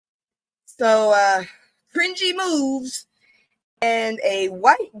So, cringy moves and a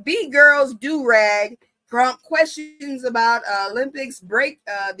white B-girl's do-rag prompt questions about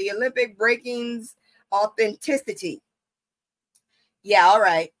the Olympic breaking's authenticity. Yeah, all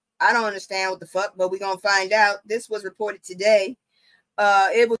right. I don't understand what the fuck, but we're going to find out. This was reported today.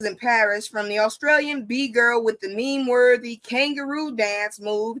 It was in Paris, from the Australian B-girl with the meme-worthy kangaroo dance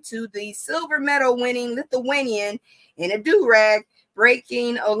move to the silver medal winning Lithuanian in a do-rag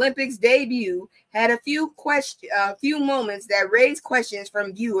breaking Olympics debut, had a few moments that raised questions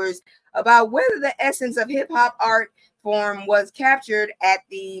from viewers about whether the essence of hip-hop art form was captured at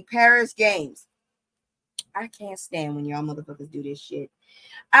the Paris Games. I can't stand when y'all motherfuckers do this shit.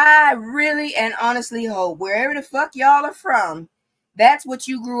 I really and honestly hope wherever the fuck y'all are from, that's what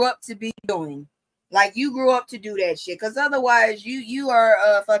you grew up to be doing. Like, you grew up to do that shit, because otherwise you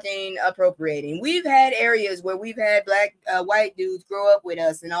are fucking appropriating. We've had areas where we've had white dudes grow up with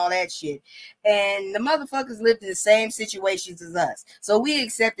us and all that shit, and the motherfuckers lived in the same situations as us, so we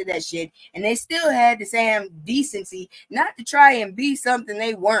accepted that shit, and they still had the same decency not to try and be something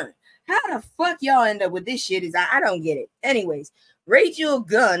they weren't. How the fuck y'all end up with this shit is I don't get it. Anyways, Rachel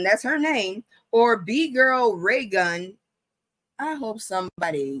Gunn, that's her name, or B-girl Ray Gunn. I hope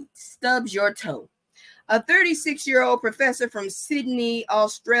somebody stubs your toe. A 36-year-old professor from Sydney,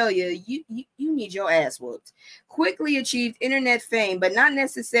 Australia, you need your ass whooped, quickly achieved internet fame, but not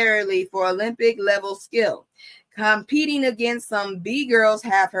necessarily for Olympic-level skill. Competing against some B-girls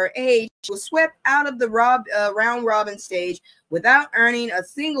half her age, she was swept out of the round-robin stage without earning a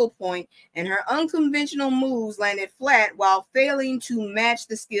single point, and her unconventional moves landed flat while failing to match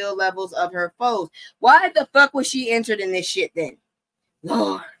the skill levels of her foes. Why the fuck was she entered in this shit then?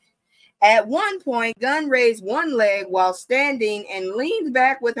 Lord. At one point, Gunn raised one leg while standing and leaned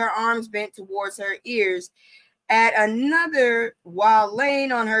back with her arms bent towards her ears. At another, while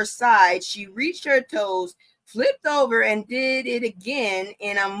laying on her side, she reached her toes, flipped over, and did it again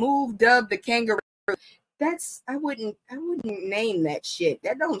in a move dubbed the kangaroo. I wouldn't name that shit.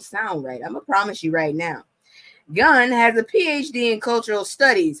 That don't sound right. I'm gonna promise you right now. Gunn has a PhD in cultural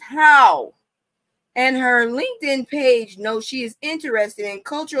studies. How? And her LinkedIn page knows she is interested in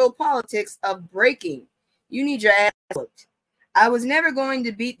cultural politics of breaking. You need your ass whooped. I was never going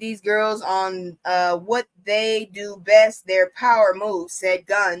to beat these girls on what they do best, their power moves, said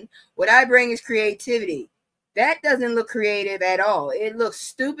Gunn. What I bring is creativity. That doesn't look creative at all. It looks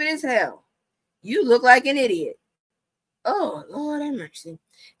stupid as hell. You look like an idiot. Oh, Lord have mercy.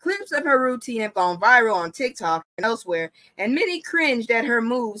 Clips of her routine have gone viral on TikTok and elsewhere, and many cringed at her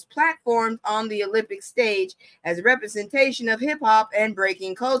moves platformed on the Olympic stage as a representation of hip-hop and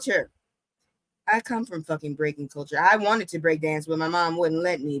breaking culture. I come from fucking breaking culture. I wanted to break dance, but my mom wouldn't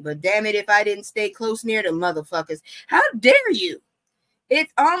let me. But damn it, if I didn't stay close near the motherfuckers. How dare you?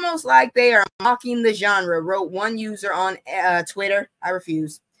 It's almost like they are mocking the genre, wrote one user on Twitter. I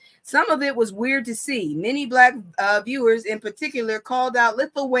refuse. Some of it was weird to see. Many black viewers in particular called out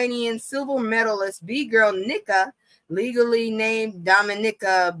Lithuanian silver medalist B-girl Nika, legally named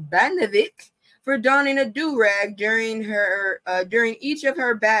Dominika Banovic, for donning a do-rag during each of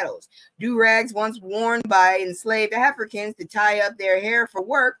her battles. Do-rags, once worn by enslaved Africans to tie up their hair for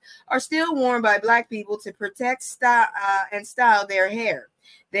work, are still worn by black people to protect and style their hair.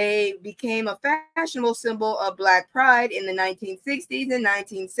 They became a fashionable symbol of black pride in the 1960s and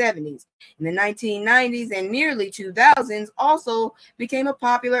 1970s. In the 1990s and nearly 2000s, also became a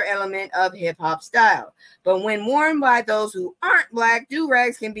popular element of hip-hop style. But when worn by those who aren't black,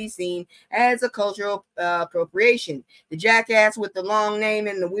 do-rags can be seen as a cultural appropriation. The jackass with the long name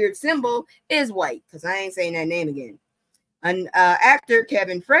and the weird symbol is white, because I ain't saying that name again. An actor,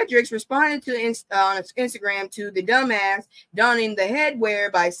 Kevin Fredericks, responded to on Instagram to the dumbass donning the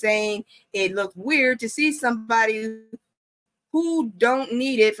headwear by saying it looked weird to see somebody who don't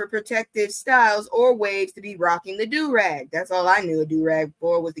need it for protective styles or waves to be rocking the do-rag. That's all I knew a do-rag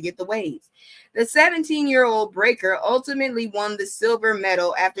for, was to get the waves. The 17-year-old breaker ultimately won the silver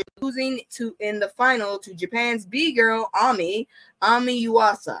medal after losing in the final to Japan's B-girl Ami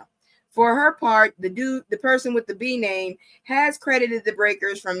Yuasa. For her part, the person with the B name has credited the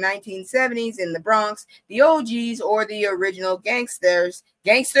breakers from 1970s in the Bronx, the OGs, or the original gangsters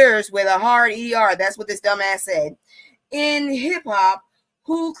with a hard ER. That's what this dumbass said. In hip-hop,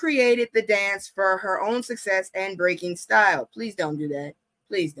 who created the dance for her own success and breaking style. Please don't do that.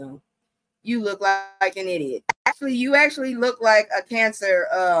 Please don't. You look like an idiot. Actually, you actually look like a cancer.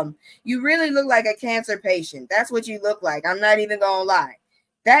 You really look like a cancer patient. That's what you look like. I'm not even gonna lie.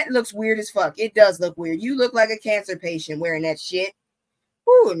 That looks weird as fuck. It does look weird. You look like a cancer patient wearing that shit.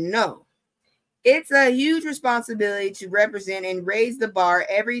 Ooh, no. It's a huge responsibility to represent and raise the bar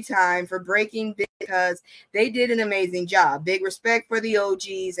every time for breaking because they did an amazing job. Big respect for the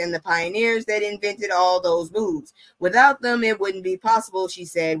OGs and the pioneers that invented all those moves. Without them, it wouldn't be possible, she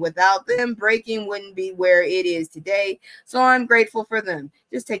said. Without them, breaking wouldn't be where it is today. So I'm grateful for them.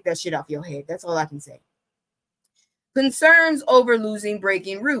 Just take that shit off your head. That's all I can say. Concerns over losing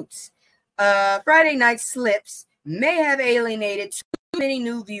breaking roots. Friday night slips may have alienated too many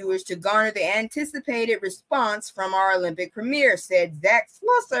new viewers to garner the anticipated response from our Olympic premiere, said Zach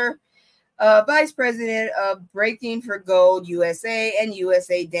Slusser, Vice President of Breaking for Gold USA and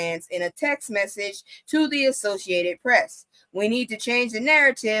USA Dance, in a text message to the Associated Press. We need to change the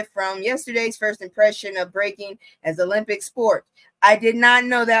narrative from yesterday's first impression of breaking as Olympic sport. I did not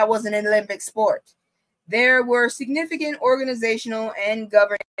know that was an Olympic sport. There were significant organizational and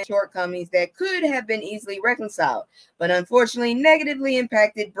governance shortcomings that could have been easily reconciled, but unfortunately negatively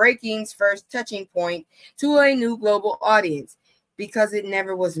impacted breaking's first touching point to a new global audience, because it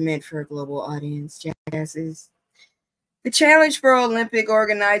never was meant for a global audience, jackasses. The challenge for Olympic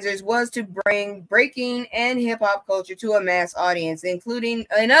organizers was to bring breaking and hip-hop culture to a mass audience, including,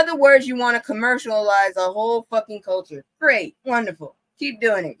 in other words, you want to commercialize a whole fucking culture. Great, wonderful. Keep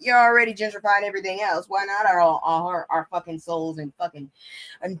doing it. You're already gentrifying everything else. Why not our fucking souls and fucking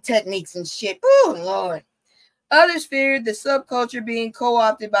techniques and shit? Oh, Lord. Others feared the subculture being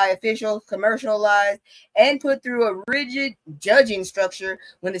co-opted by officials, commercialized, and put through a rigid judging structure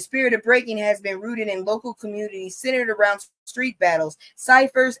when the spirit of breaking has been rooted in local communities centered around street battles,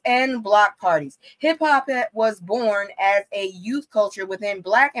 ciphers, and block parties. Hip-hop was born as a youth culture within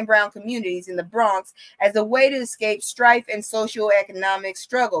Black and brown communities in the Bronx as a way to escape strife and socioeconomic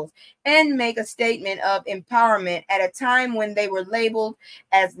struggles and make a statement of empowerment at a time when they were labeled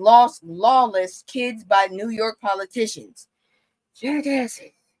as lost, lawless kids by New York politicians.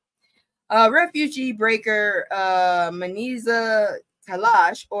 Jackasses. Refugee breaker Maniza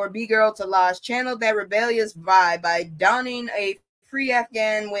Talash, or B-Girl Talash, channeled that rebellious vibe by donning a Free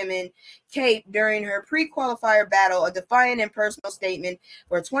Afghan Women cape during her pre-qualifier battle, a defiant and personal statement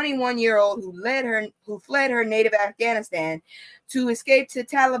for a 21-year-old who fled her native Afghanistan to escape to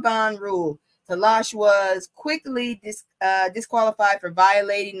Taliban rule. Talash was quickly disqualified for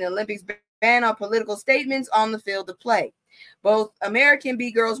violating the Olympics ban on political statements on the field of play. Both American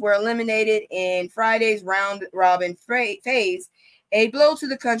B-Girls were eliminated in Friday's round-robin phase, a blow to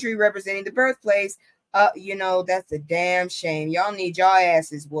the country representing the birthplace. That's a damn shame. Y'all need y'all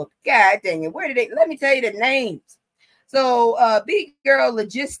asses whooped. God dang it. Where did they? Let me tell you the names. So, B-Girl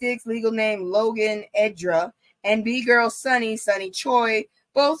Logistics, legal name Logan Edra, and B-Girl Sunny Choi,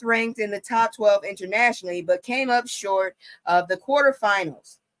 both ranked in the top 12 internationally, but came up short of the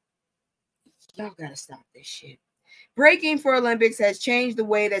quarterfinals. Y'all gotta stop this shit. Breaking for Olympics has changed the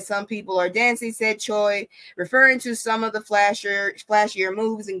way that some people are dancing, said Choi, referring to some of the flashier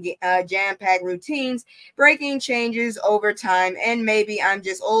moves and jam-packed routines. Breaking changes over time, and maybe I'm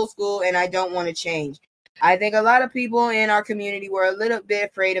just old school and I don't want to change. I think a lot of people in our community were a little bit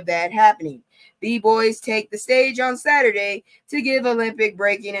afraid of that happening. B-boys take the stage on Saturday to give Olympic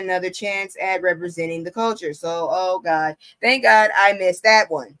breaking another chance at representing the culture. So, oh God, thank God I missed that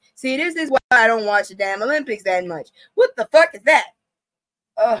one. See, this is why I don't watch the damn Olympics that much. What the fuck is that?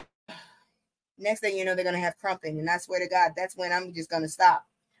 Ugh. Next thing you know, they're going to have crumping. And I swear to God, that's when I'm just going to stop.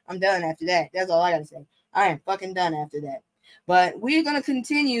 I'm done after that. That's all I got to say. I am fucking done after that. But we're going to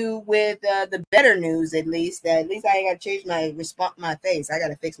continue with the better news, at least. At least I ain't got to change my face. I got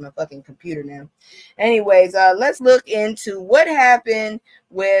to fix my fucking computer now. Anyways, let's look into what happened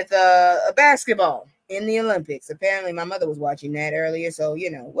with basketball in the Olympics. Apparently, my mother was watching that earlier, so,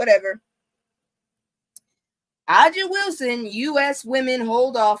 whatever. A'ja Wilson, U.S. women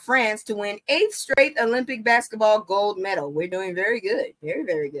hold off France to win 8th straight Olympic basketball gold medal. We're doing very good. Very,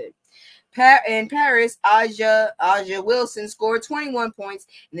 very good. In Paris, A'ja Wilson scored 21 points,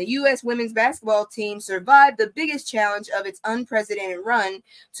 and the U.S. women's basketball team survived the biggest challenge of its unprecedented run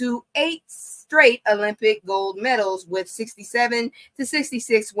to 8 straight Olympic gold medals with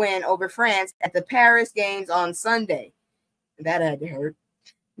 67-66 win over France at the Paris Games on Sunday. That had to hurt.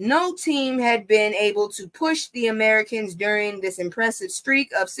 No team had been able to push the Americans during this impressive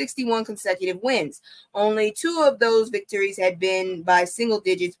streak of 61 consecutive wins. Only 2 of those victories had been by single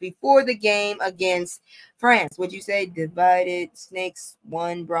digits before the game against France. Would you say divided snakes,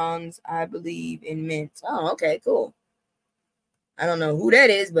 1 bronze, I believe, in mint? Oh, okay, cool. I don't know who that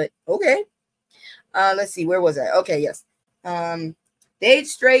is, but okay. Let's see, where was I? Okay, yes. The 8th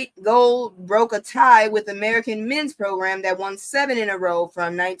straight gold broke a tie with the American men's program that won 7 in a row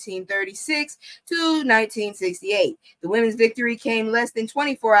from 1936 to 1968. The women's victory came less than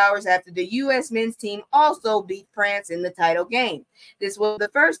 24 hours after the U.S. men's team also beat France in the title game. This was the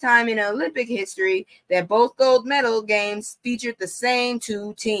first time in Olympic history that both gold medal games featured the same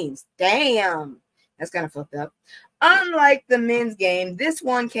two teams. Damn, that's kind of fucked up. Unlike the men's game, this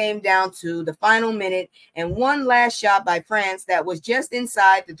one came down to the final minute and one last shot by France that was just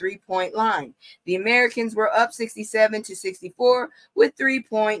inside the three-point line. The Americans were up 67-64 with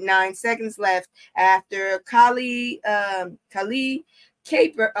 3.9 seconds left after Kali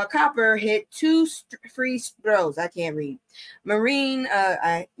Copper hit 2 free throws. I can't read.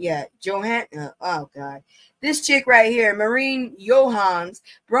 This chick right here, Marine Johans,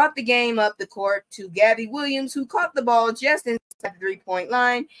 brought the game up the court to Gabby Williams, who caught the ball just inside the three-point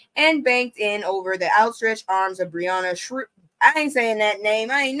line and banked in over the outstretched arms of Brianna Shriek. I ain't saying that name.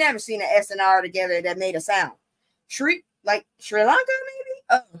 I ain't never seen an S and R together that made a sound. Shriek, like Sri Lanka,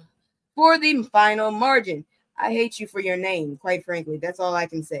 maybe? For the final margin. I hate you for your name, quite frankly. That's all I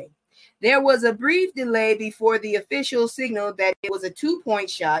can say. There was a brief delay before the official signaled that it was a 2-point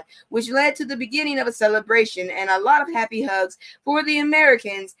shot, which led to the beginning of a celebration and a lot of happy hugs for the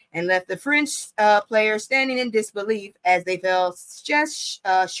Americans and left the French players standing in disbelief as they fell just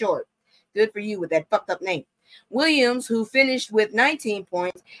short. Good for you with that fucked up name. Williams, who finished with 19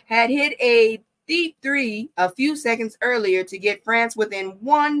 points, had hit a deep three a few seconds earlier to get France within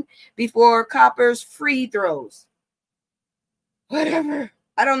 1 before Copper's free throws. Whatever.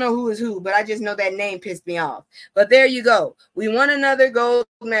 I don't know who is who, but I just know that name pissed me off. But there you go. We won another gold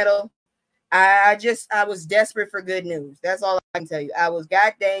medal. I was desperate for good news. That's all I can tell you. I was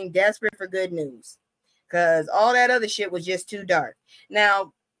goddamn desperate for good news because all that other shit was just too dark.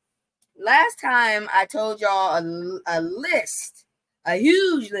 Now, last time I told y'all a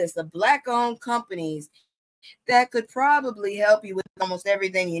huge list of Black-owned companies that could probably help you with almost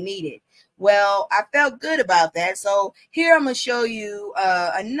everything you needed. Well, I felt good about that. So here I'm going to show you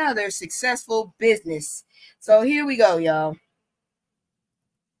another successful business. So here we go, y'all.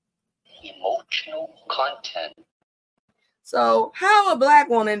 Emotional content. So how a Black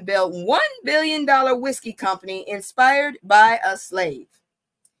woman built $1 billion whiskey company inspired by a slave.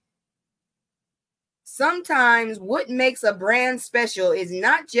 Sometimes what makes a brand special is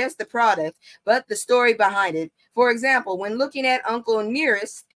not just the product, but the story behind it. For example, when looking at Uncle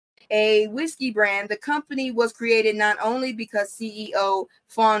Nearest, a whiskey brand, the company was created not only because CEO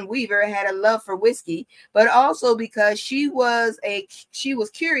Fawn Weaver had a love for whiskey, but also because she was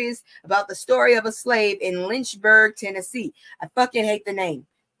curious about the story of a slave in Lynchburg, Tennessee. I fucking hate the name.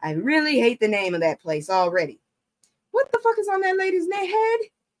 I really hate the name of that place already. What the fuck is on that lady's head?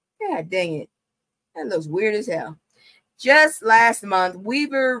 God dang it. That looks weird as hell. Just last month,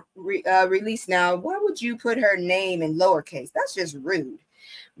 Weaver released, now, why would you put her name in lowercase? That's just rude.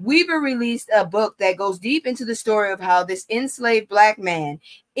 Weaver released a book that goes deep into the story of how this enslaved Black man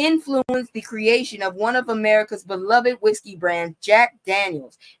influenced the creation of one of America's beloved whiskey brands, Jack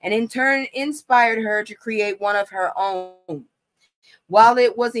Daniels, and in turn inspired her to create one of her own. While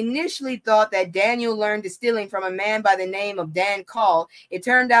it was initially thought that Daniel learned distilling from a man by the name of Dan Call, it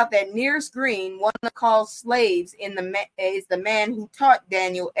turned out that Nearest Green, one of Call's slaves, is the man who taught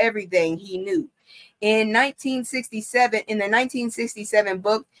Daniel everything he knew. In the 1967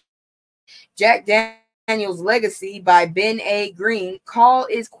 book, Jack Daniel's Legacy by Ben A. Green, Call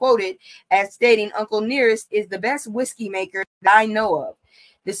is quoted as stating, "Uncle Nearest is the best whiskey maker that I know of."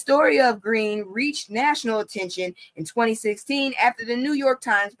 The story of Green reached national attention in 2016 after the New York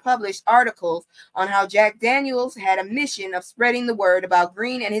Times published articles on how Jack Daniels had a mission of spreading the word about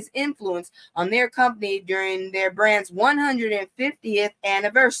Green and his influence on their company during their brand's 150th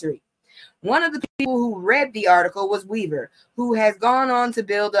anniversary. One of the people who read the article was Weaver, who has gone on to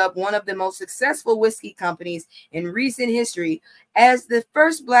build up one of the most successful whiskey companies in recent history as the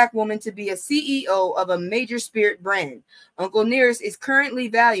first Black woman to be a CEO of a major spirit brand. Uncle Nearest is currently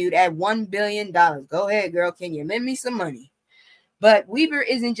valued at $1 billion. Go ahead, girl. Can you lend me some money? But Weaver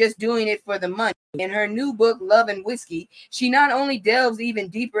isn't just doing it for the money. In her new book, Love and Whiskey, she not only delves even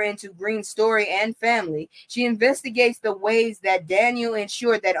deeper into Green's story and family, she investigates the ways that Daniel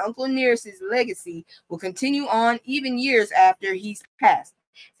ensured that Uncle Nearest's legacy will continue on even years after he's passed.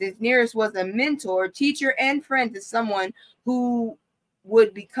 Since Nearest was a mentor, teacher, and friend to someone who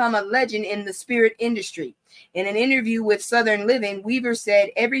would become a legend in the spirit industry. In an interview with Southern Living, Weaver said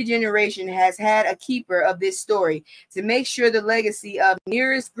every generation has had a keeper of this story to make sure the legacy of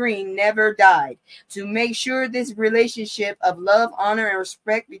Nearest Green never died, to make sure this relationship of love, honor, and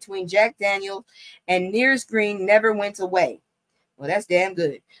respect between Jack Daniels and Nearest Green never went away. Well, that's damn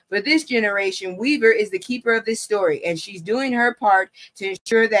good. For this generation, Weaver is the keeper of this story, and she's doing her part to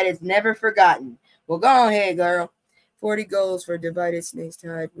ensure that it's never forgotten. Well, go ahead, girl. 40 goals for divided snakes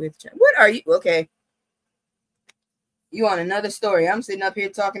tied with China. What are you? Okay. You want another story? I'm sitting up here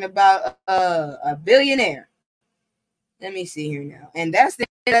talking about a billionaire. Let me see here now. And that's the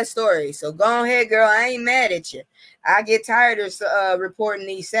end of that story. So go ahead, girl. I ain't mad at you. I get tired of reporting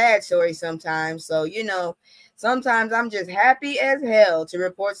these sad stories sometimes. So, you know, sometimes I'm just happy as hell to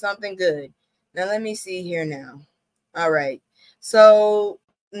report something good. Now, let me see here now. All right. So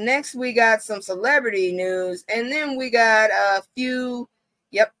next we got some celebrity news. And then we got a few.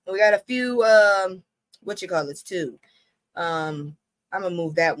 Yep. We got a few. What you call it too. I'm going to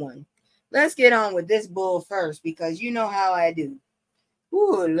move that one. Let's get on with this bull first because you know how I do.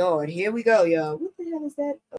 Oh, Lord. Here we go, y'all. What the hell is that?